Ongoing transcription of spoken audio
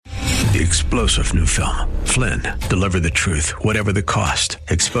The explosive new film, Flynn, deliver the truth, whatever the cost,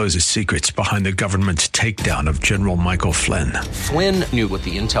 exposes secrets behind the government's takedown of General Michael Flynn. Flynn knew what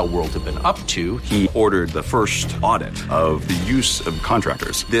the intel world had been up to. He ordered the first audit of the use of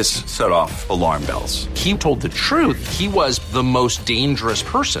contractors. This set off alarm bells. He told the truth. He was the most dangerous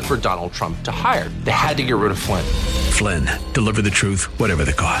person for Donald Trump to hire. They had to get rid of Flynn. Flynn, deliver the truth, whatever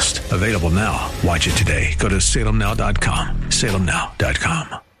the cost. Available now. Watch it today. Go to salemnow.com.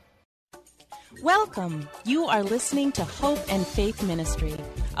 salemnow.com. Welcome. You are listening to Hope and Faith Ministry,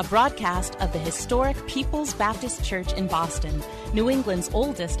 a broadcast of the historic People's Baptist Church in Boston, New England's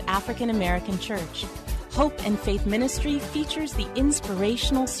oldest African-American church. Hope and Faith Ministry features the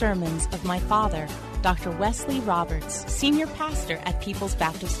inspirational sermons of my father, Dr. Wesley Roberts, senior pastor at People's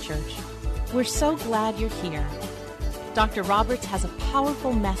Baptist Church. We're so glad you're here. Dr. Roberts has a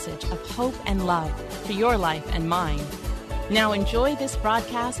powerful message of hope and love for your life and mine. Now enjoy this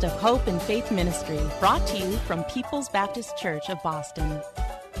broadcast of Hope and Faith Ministry, brought to you from People's Baptist Church of Boston.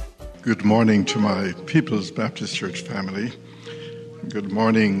 Good morning to my People's Baptist Church family. Good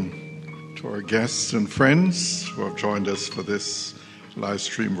morning to our guests and friends who have joined us for this live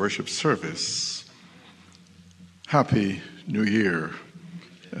stream worship service. Happy New Year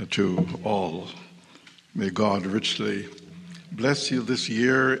to all. May God richly bless you this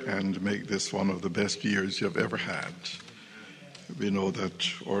year and make this one of the best years you've ever had. We know that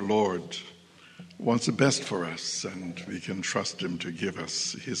our Lord wants the best for us, and we can trust Him to give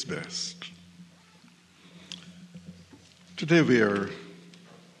us His best. Today we are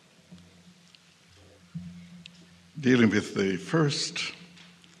dealing with the first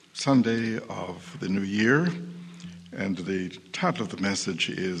Sunday of the new year, and the title of the message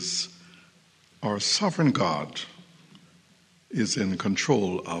is Our Sovereign God is in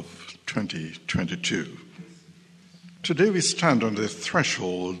Control of 2022. Today we stand on the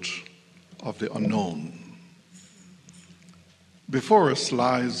threshold of the unknown. Before us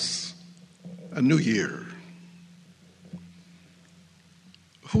lies a new year.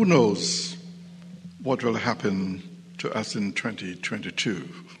 Who knows what will happen to us in 2022?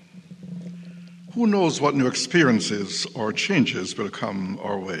 Who knows what new experiences or changes will come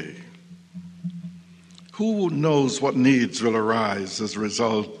our way? Who knows what needs will arise as a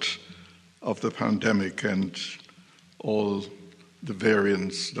result of the pandemic and all the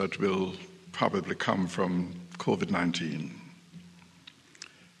variants that will probably come from COVID-19.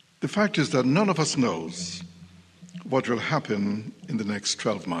 The fact is that none of us knows what will happen in the next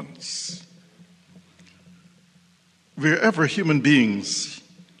 12 months. Wherever human beings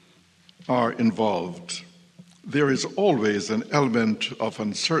are involved, there is always an element of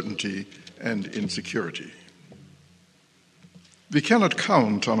uncertainty and insecurity. We cannot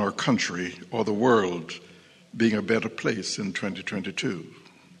count on our country or the world being a better place in 2022.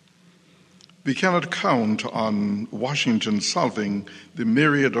 We cannot count on Washington solving the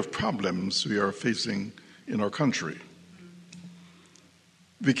myriad of problems we are facing in our country.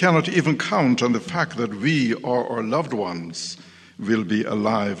 We cannot even count on the fact that we or our loved ones will be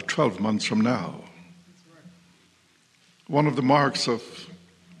alive 12 months from now. One of the marks of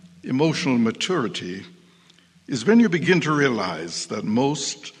emotional maturity is when you begin to realize that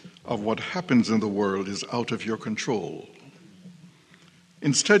most of what happens in the world is out of your control.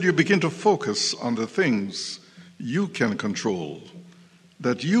 Instead, you begin to focus on the things you can control,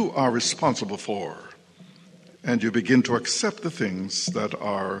 that you are responsible for, and you begin to accept the things that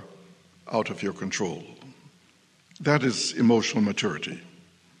are out of your control. That is emotional maturity.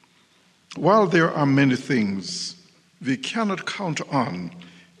 While there are many things we cannot count on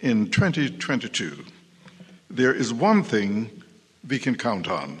in 2022, there is one thing we can count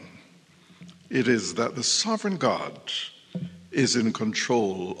on. It is that the sovereign God is in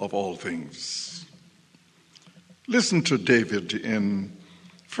control of all things. Listen to David in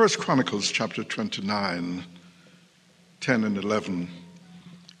 1 Chronicles chapter 29, 10 and 11,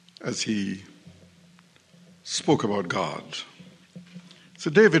 as he spoke about God. So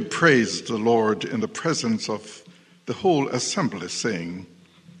David praised the Lord in the presence of the whole assembly, saying,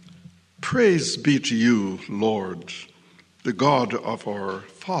 "Praise be to you, Lord, the God of our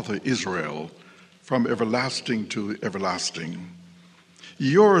father Israel, from everlasting to everlasting.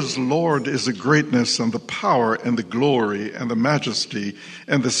 Yours, Lord, is the greatness and the power and the glory and the majesty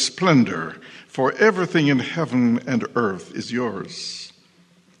and the splendor, for everything in heaven and earth is yours.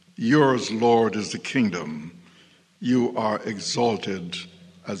 Yours, Lord, is the kingdom. You are exalted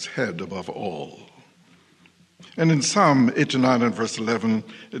as head above all." And in Psalm 89 and verse 11,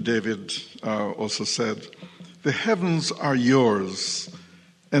 David also said, "The heavens are yours,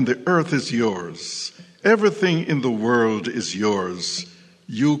 and the earth is yours. Everything in the world is yours.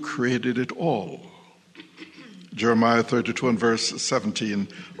 You created it all. Jeremiah 32 and verse 17,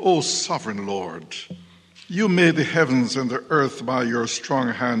 O sovereign Lord, you made the heavens and the earth by your strong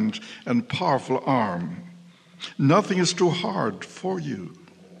hand and powerful arm. Nothing is too hard for you.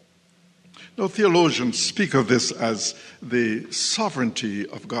 Now, theologians speak of this as the sovereignty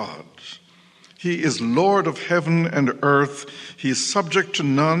of God. He is Lord of heaven and earth. He is subject to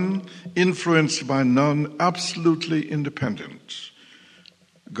none, influenced by none, absolutely independent.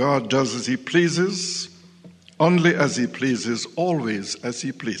 God does as he pleases, only as he pleases, always as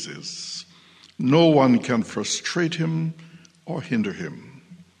he pleases. No one can frustrate him or hinder him.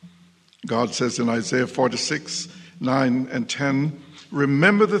 God says in Isaiah 46, 9 and 10,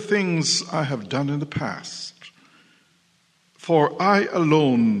 remember the things I have done in the past. For I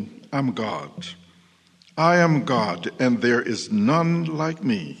alone am God. I am God, and there is none like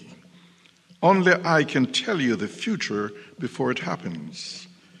me. Only I can tell you the future before it happens.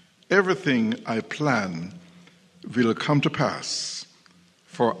 Everything I plan will come to pass,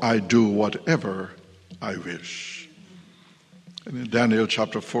 for I do whatever I wish. And in Daniel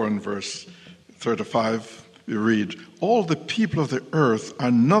chapter 4 and verse 35, we read, all the people of the earth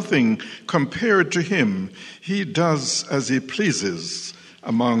are nothing compared to him. He does as he pleases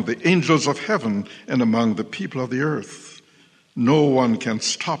among the angels of heaven and among the people of the earth. No one can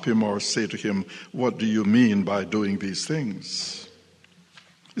stop him or say to him, what do you mean by doing these things?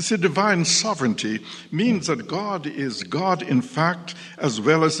 You see, divine sovereignty means that God is God in fact as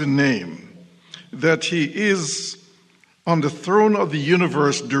well as in name, that he is on the throne of the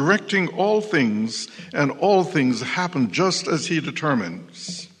universe directing all things, and all things happen just as he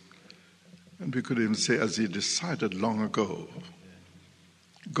determines. And we could even say as he decided long ago.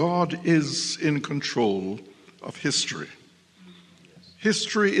 God is in control of history.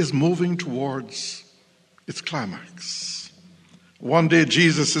 History is moving towards its climax. One day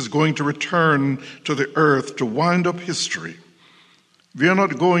Jesus is going to return to the earth to wind up history. We are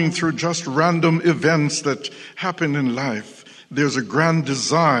not going through just random events that happen in life. There's a grand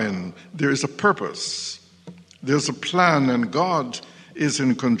design. There is a purpose. There's a plan, and God is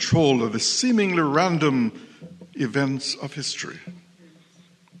in control of the seemingly random events of history.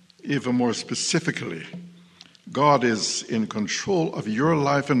 Even more specifically, God is in control of your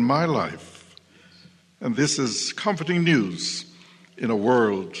life and my life. And this is comforting news in a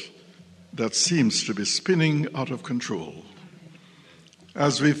world that seems to be spinning out of control.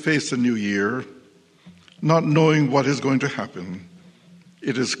 As we face a new year, not knowing what is going to happen,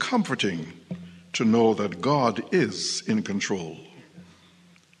 it is comforting to know that God is in control.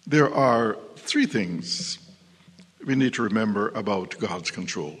 There are three things we need to remember about God's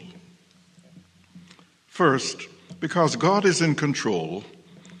control. First, because God is in control,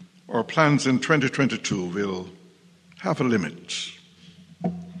 our plans in 2022 will have a limit.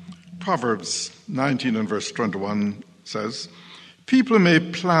 Proverbs 19 and verse 21 says, people may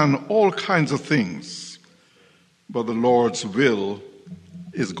plan all kinds of things, but the Lord's will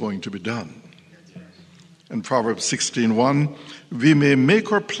is going to be done. And Proverbs 16:1, we may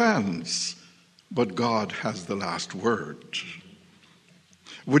make our plans, but God has the last word.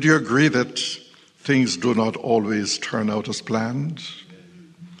 Would you agree that things do not always turn out as planned?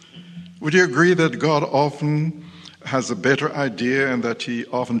 Would you agree that God often has a better idea and that he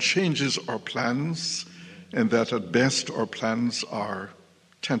often changes our plans, and that at best our plans are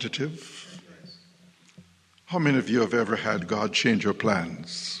tentative? How many of you have ever had God change your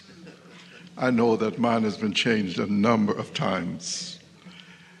plans? I know that mine has been changed a number of times.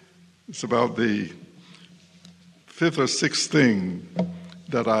 It's about the fifth or sixth thing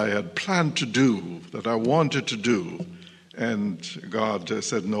that I had planned to do, that I wanted to do, and God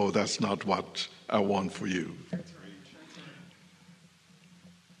said, no, that's not what I want for you.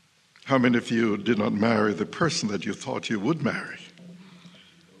 How many of you did not marry the person that you thought you would marry,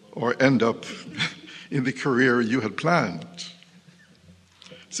 or end up in the career you had planned?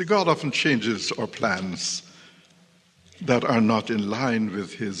 See, God often changes our plans that are not in line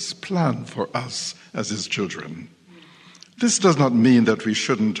with his plan for us as his children. This does not mean that we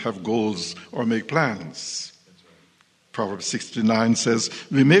shouldn't have goals or make plans. Proverbs 69 says,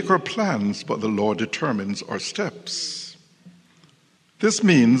 we make our plans, but the Lord determines our steps. This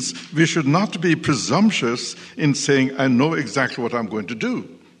means we should not be presumptuous in saying, I know exactly what I'm going to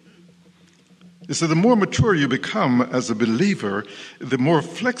do. You see, the more mature you become as a believer, the more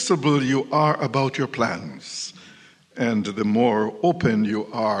flexible you are about your plans, and the more open you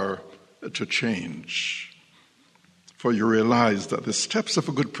are to change. For you realize that the steps of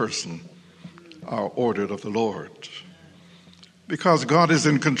a good person are ordered of the Lord. Because God is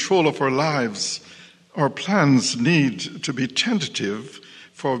in control of our lives, our plans need to be tentative,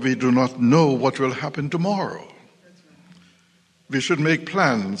 for we do not know what will happen tomorrow. We should make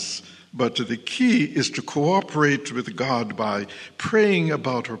plans, but the key is to cooperate with God by praying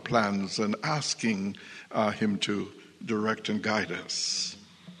about our plans and asking Him to direct and guide us.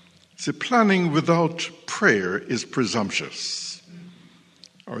 See, planning without prayer is presumptuous,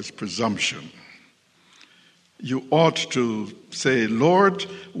 or it's presumption. You ought to say, Lord,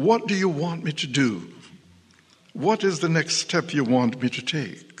 what do you want me to do? What is the next step you want me to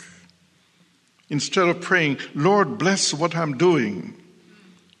take? Instead of praying, Lord, bless what I'm doing,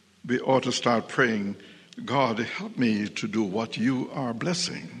 we ought to start praying, God, help me to do what you are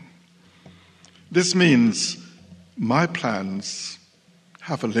blessing. This means my plans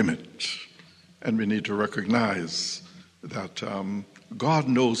have a limit, and we need to recognize that God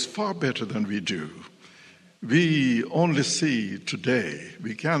knows far better than we do. We only see today.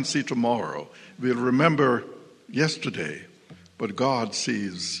 We can't see tomorrow. We'll remember yesterday, but God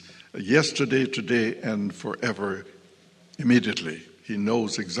sees yesterday, today, and forever immediately. He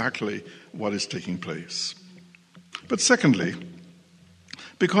knows exactly what is taking place. But secondly,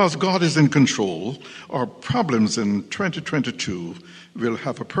 because God is in control, our problems in 2022 will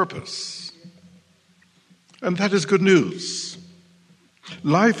have a purpose. And that is good news.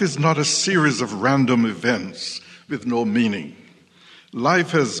 Life is not a series of random events with no meaning.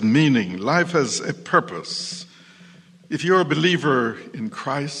 Life has meaning. Life has a purpose. If you're a believer in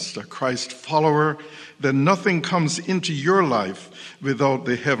Christ, a Christ follower, then nothing comes into your life without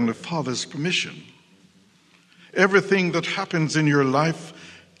the Heavenly Father's permission. Everything that happens in your life,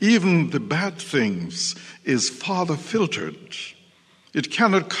 even the bad things, is Father filtered. It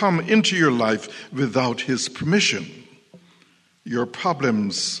cannot come into your life without His permission. Your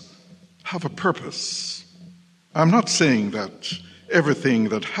problems have a purpose. I'm not saying that everything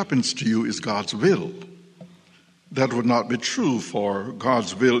that happens to you is God's will. That would not be true, for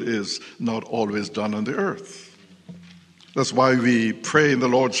God's will is not always done on the earth. That's why we pray in the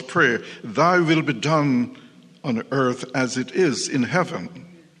Lord's Prayer, Thy will be done on earth as it is in heaven.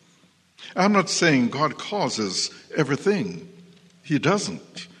 I'm not saying God causes everything. He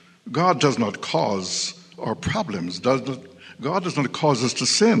doesn't. God does not cause our problems. God does not cause us to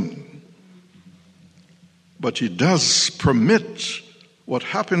sin. But He does permit what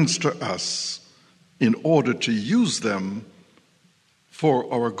happens to us in order to use them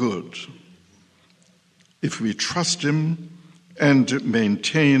for our good. If we trust Him and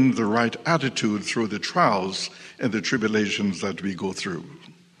maintain the right attitude through the trials and the tribulations that we go through.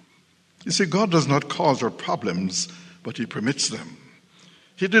 You see, God does not cause our problems, but He permits them.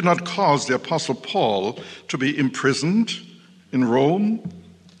 He did not cause the Apostle Paul to be imprisoned in Rome,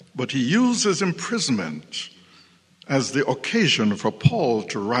 but He used his imprisonment as the occasion for Paul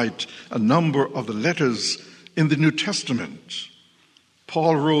to write a number of the letters in the New Testament.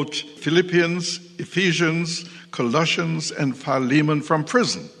 Paul wrote Philippians, Ephesians, Colossians, and Philemon from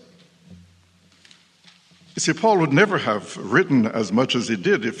prison. You see, Paul would never have written as much as he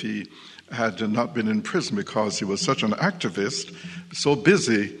did if he had not been in prison, because he was such an activist, so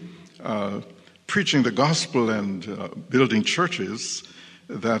busy preaching the gospel and building churches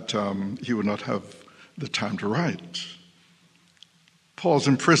that he would not have the time to write. Paul's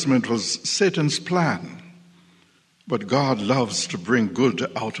imprisonment was Satan's plan, but God loves to bring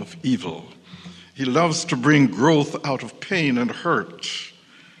good out of evil. He loves to bring growth out of pain and hurt.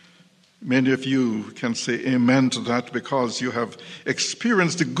 Many of you can say amen to that because you have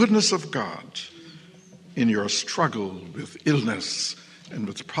experienced the goodness of God in your struggle with illness and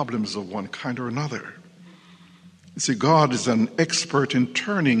with problems of one kind or another. You see, God is an expert in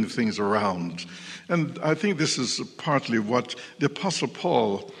turning things around. And I think this is partly what the Apostle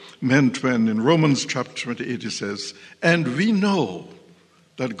Paul meant when in Romans chapter 28 he says, and we know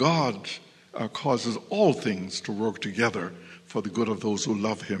that God causes all things to work together for the good of those who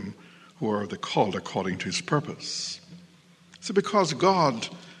love Him, who are the called according to His purpose. So because God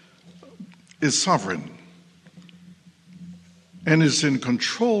is sovereign and is in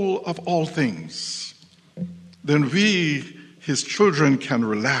control of all things, then we, His children, can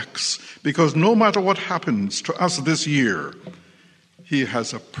relax, because no matter what happens to us this year, He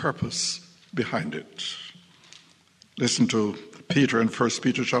has a purpose behind it. Listen to Peter in 1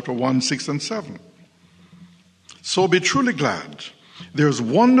 Peter chapter 1, 6 and 7. So be truly glad. There's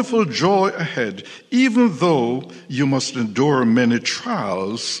wonderful joy ahead, even though you must endure many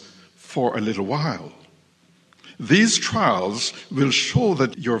trials for a little while. These trials will show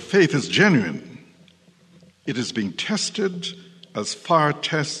that your faith is genuine. It is being tested as fire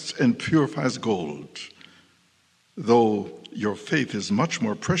tests and purifies gold, though your faith is much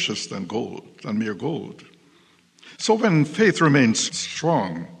more precious than gold, than mere gold. So when faith remains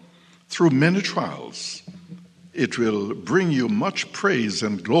strong through many trials, it will bring you much praise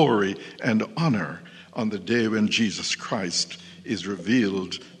and glory and honor on the day when Jesus Christ is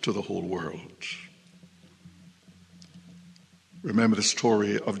revealed to the whole world. Remember the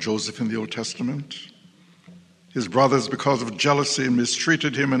story of Joseph in the Old Testament? His brothers, because of jealousy,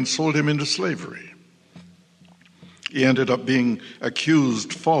 mistreated him and sold him into slavery. He ended up being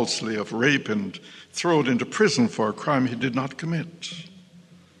accused falsely of rape and thrown into prison for a crime he did not commit.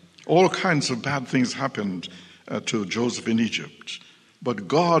 All kinds of bad things happened to Joseph in Egypt, but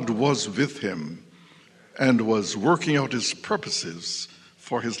God was with him and was working out his purposes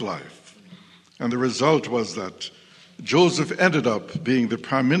for his life. And the result was that Joseph ended up being the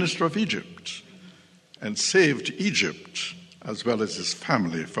prime minister of Egypt and saved Egypt as well as his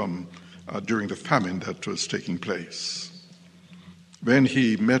family from during the famine that was taking place. When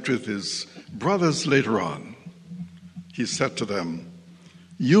he met with his brothers later on, he said to them,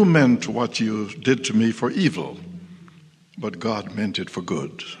 "You meant what you did to me for evil, but God meant it for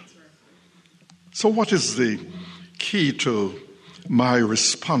good." So what is the key to my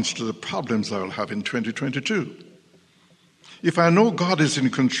response to the problems I'll have in 2022? If I know God is in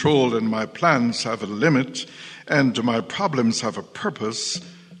control and my plans have a limit and my problems have a purpose,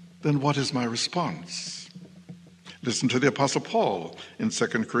 then what is my response? Listen to the Apostle Paul in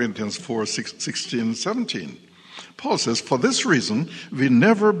 2 Corinthians 4:16 and 17. Paul says, "For this reason, we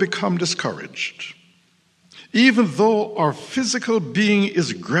never become discouraged. Even though our physical being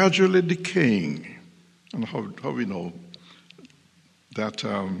is gradually decaying," and how we know that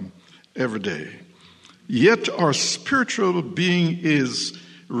every day, "yet our spiritual being is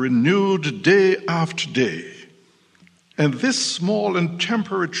renewed day after day. And this small and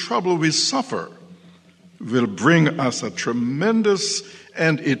temporary trouble we suffer will bring us a tremendous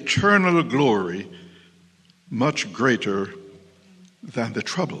and eternal glory, much greater than the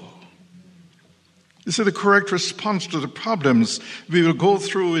trouble." You see, the correct response to the problems we will go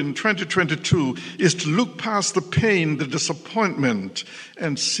through in 2022 is to look past the pain, the disappointment,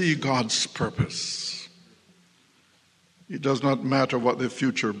 and see God's purpose. It does not matter what the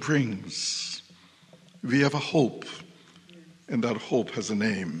future brings. We have a hope, and that hope has a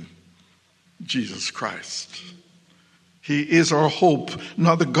name: Jesus Christ. He is our hope,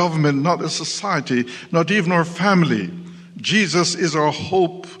 not the government, not the society, not even our family. Jesus is our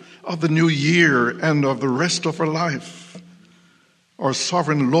hope of the new year and of the rest of our life. Our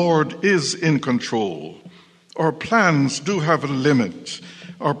sovereign Lord is in control. Our plans do have a limit.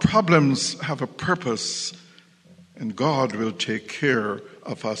 Our problems have a purpose, and God will take care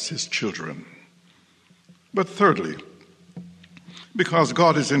of us, his children. But thirdly, because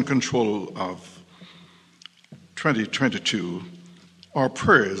God is in control of 2022, our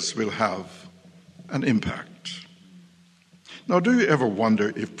prayers will have an impact. Now, do you ever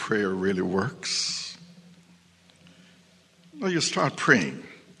wonder if prayer really works? Now, you start praying,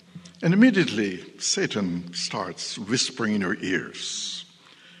 and immediately Satan starts whispering in your ears.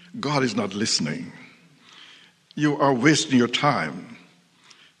 God is not listening. You are wasting your time.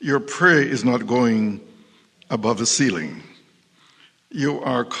 Your prayer is not going above the ceiling. You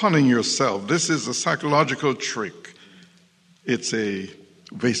are conning yourself. This is a psychological trick. It's a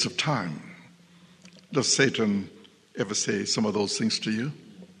waste of time. Does Satan ever say some of those things to you?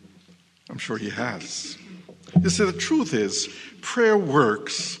 I'm sure he has. You see, the truth is, prayer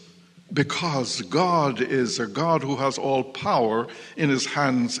works because God is a God who has all power in his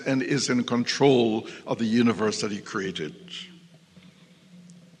hands and is in control of the universe that he created.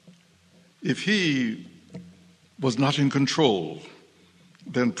 If he was not in control,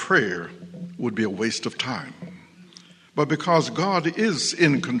 then prayer would be a waste of time. But because God is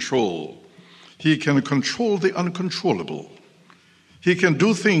in control, he can control the uncontrollable. He can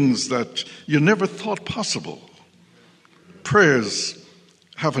do things that you never thought possible. Prayers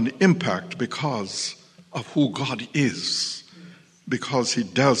have an impact because of who God is, because he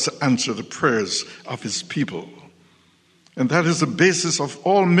does answer the prayers of his people. And that is the basis of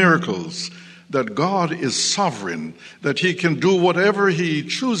all miracles, that God is sovereign, that he can do whatever he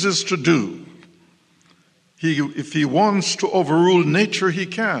chooses to do. If he wants to overrule nature, he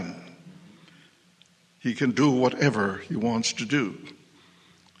can. He can do whatever he wants to do.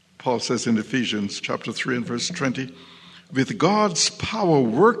 Paul says in Ephesians chapter 3 and verse 20, "With God's power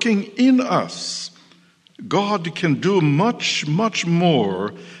working in us, God can do much, much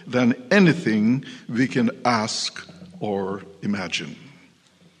more than anything we can ask or imagine."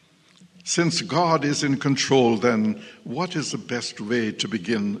 Since God is in control, then what is the best way to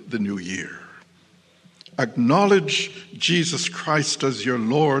begin the new year? Acknowledge Jesus Christ as your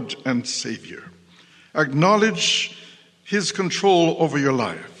Lord and Savior. Acknowledge his control over your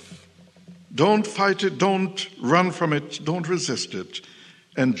life. Don't fight it, don't run from it, don't resist it.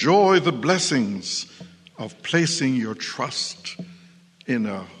 Enjoy the blessings of placing your trust in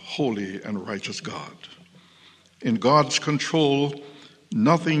a holy and righteous God. In God's control,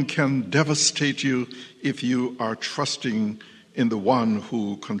 nothing can devastate you if you are trusting in the one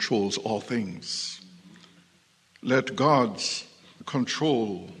who controls all things. Let God's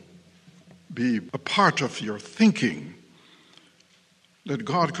control be a part of your thinking. Let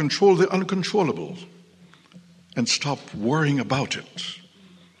God control the uncontrollable and stop worrying about it.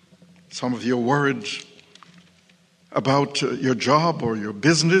 Some of you are worried about your job or your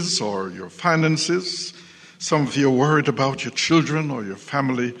business or your finances. Some of you are worried about your children or your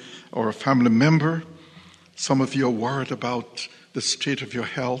family or a family member. Some of you are worried about the state of your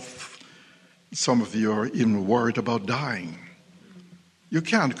health. Some of you are even worried about dying. You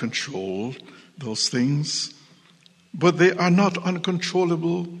can't control those things, but they are not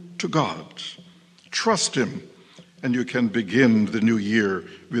uncontrollable to God. Trust him, and you can begin the new year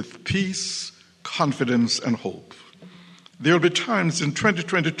with peace, confidence, and hope. There will be times in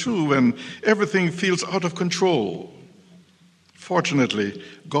 2022 when everything feels out of control. Fortunately,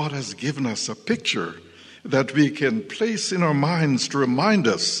 God has given us a picture that we can place in our minds to remind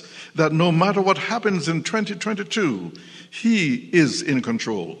us that no matter what happens in 2022, he is in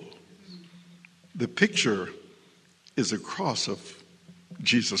control. The picture is a cross of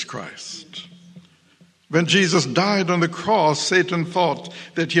Jesus Christ. When Jesus died on the cross, Satan thought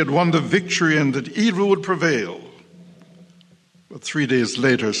that he had won the victory and that evil would prevail. But 3 days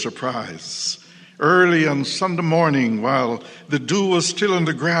later, surprise. Early on Sunday morning, while the dew was still in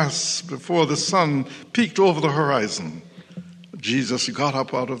the grass before the sun peeked over the horizon, Jesus got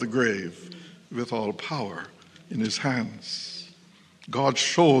up out of the grave with all power in his hands. God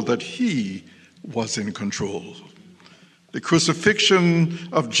showed that he was in control. The crucifixion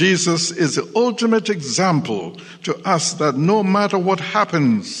of Jesus is the ultimate example to us that no matter what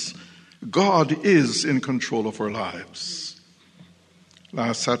happens, God is in control of our lives.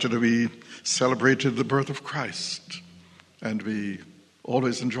 Last Saturday we celebrated the birth of Christ, and we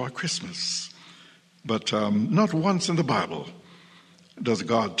always enjoy Christmas. But not once in the Bible does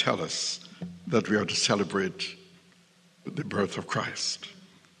God tell us that we are to celebrate the birth of Christ.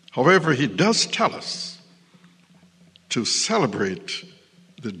 However, he does tell us to celebrate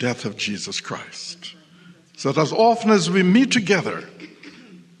the death of Jesus Christ. So that as often as we meet together,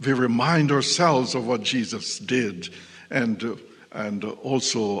 we remind ourselves of what Jesus did and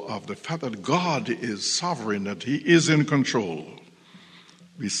also of the fact that God is sovereign, that he is in control.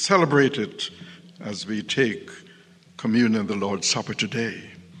 We celebrate it as we take communion, the Lord's Supper today.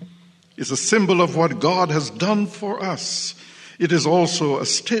 It's a symbol of what God has done for us. It is also a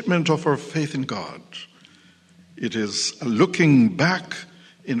statement of our faith in God. It is a looking back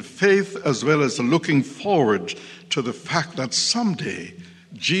in faith as well as a looking forward to the fact that someday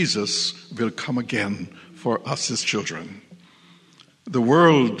Jesus will come again for us, his children. The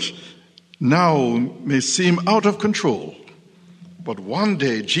world now may seem out of control, but one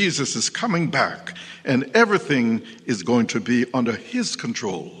day Jesus is coming back and everything is going to be under his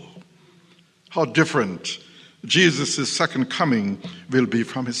control. How different Jesus' second coming will be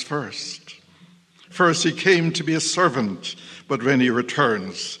from his first. First, he came to be a servant, but when he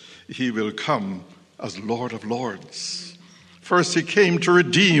returns, he will come as Lord of Lords. First, he came to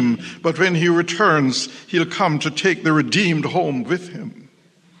redeem, but when he returns, he'll come to take the redeemed home with him.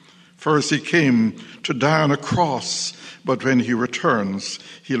 First, he came to die on a cross, but when he returns,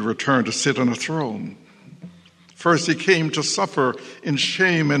 he'll return to sit on a throne. First, he came to suffer in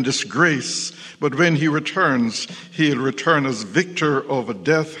shame and disgrace, but when he returns, he'll return as victor over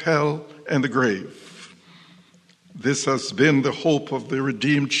death, hell, and the grave. This has been the hope of the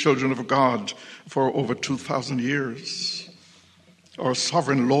redeemed children of God for over 2,000 years. Our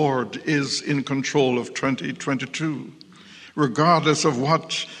sovereign Lord is in control of 2022. Regardless of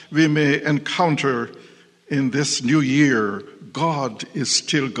what we may encounter in this new year, God is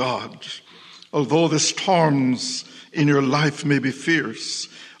still God. Although the storms in your life may be fierce,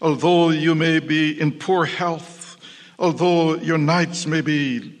 although you may be in poor health, although your nights may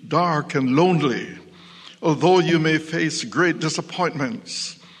be dark and lonely, although you may face great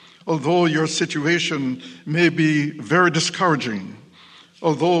disappointments, although your situation may be very discouraging,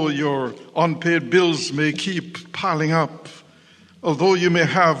 although your unpaid bills may keep piling up, although you may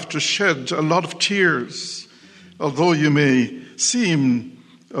have to shed a lot of tears, although there may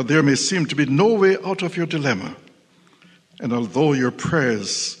seem to be no way out of your dilemma, and although your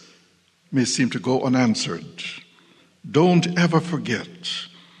prayers may seem to go unanswered, don't ever forget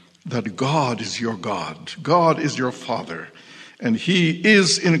that God is your God. God is your Father, and He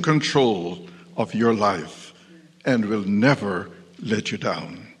is in control of your life and will never let you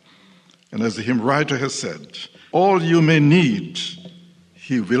down. And as the hymn writer has said, all you may need,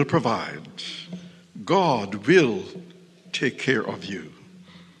 He will provide. God will take care of you.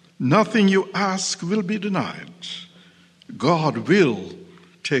 Nothing you ask will be denied. God will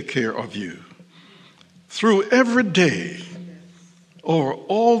take care of you. Through every day or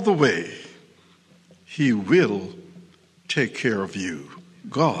all the way, He will take care of you.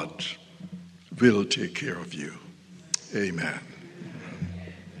 God will take care of you. Amen.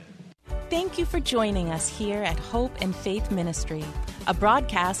 Thank you for joining us here at Hope and Faith Ministry, a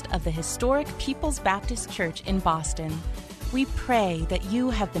broadcast of the historic People's Baptist Church in Boston. We pray that you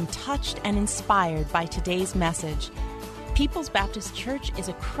have been touched and inspired by today's message. People's Baptist Church is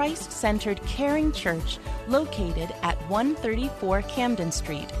a Christ-centered, caring church located at 134 Camden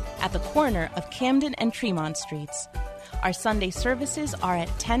Street, at the corner of Camden and Tremont Streets. Our Sunday services are at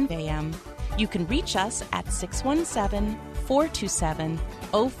 10 a.m. You can reach us at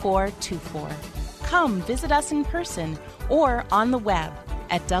 617-427-0424. Come visit us in person or on the web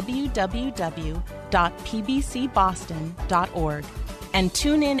at www.pbcboston.org. And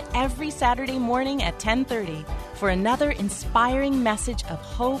tune in every Saturday morning at 10:30 for another inspiring message of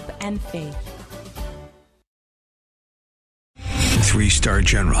hope and faith. 3-star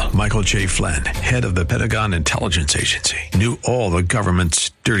General Michael J. Flynn, head of the Pentagon Intelligence Agency, knew all the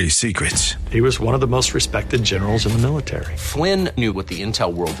government's dirty secrets. He was one of the most respected generals in the military. Flynn knew what the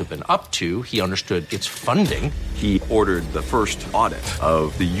intel world had been up to. He understood its funding. He ordered the first audit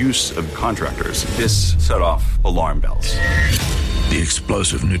of the use of contractors. This set off alarm bells. The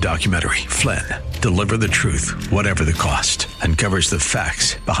explosive new documentary, Flynn, Deliver the Truth, Whatever the Cost, uncovers the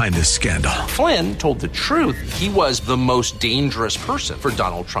facts behind this scandal. Flynn told the truth. He was the most dangerous person for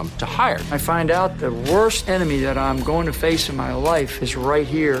Donald Trump to hire. I find out the worst enemy that I'm going to face in my life is right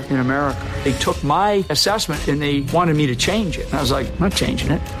here in America. They took my assessment and they wanted me to change it. And I was like, I'm not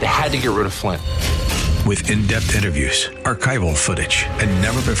changing it. They had to get rid of Flynn. With in-depth interviews, archival footage, and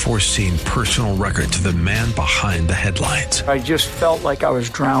never-before-seen personal records of the man behind the headlines. I just felt like I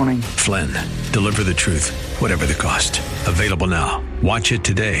was drowning. Flynn, Deliver the Truth, Whatever the Cost. Available now. Watch it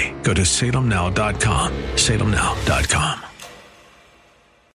today. Go to salemnow.com. salemnow.com.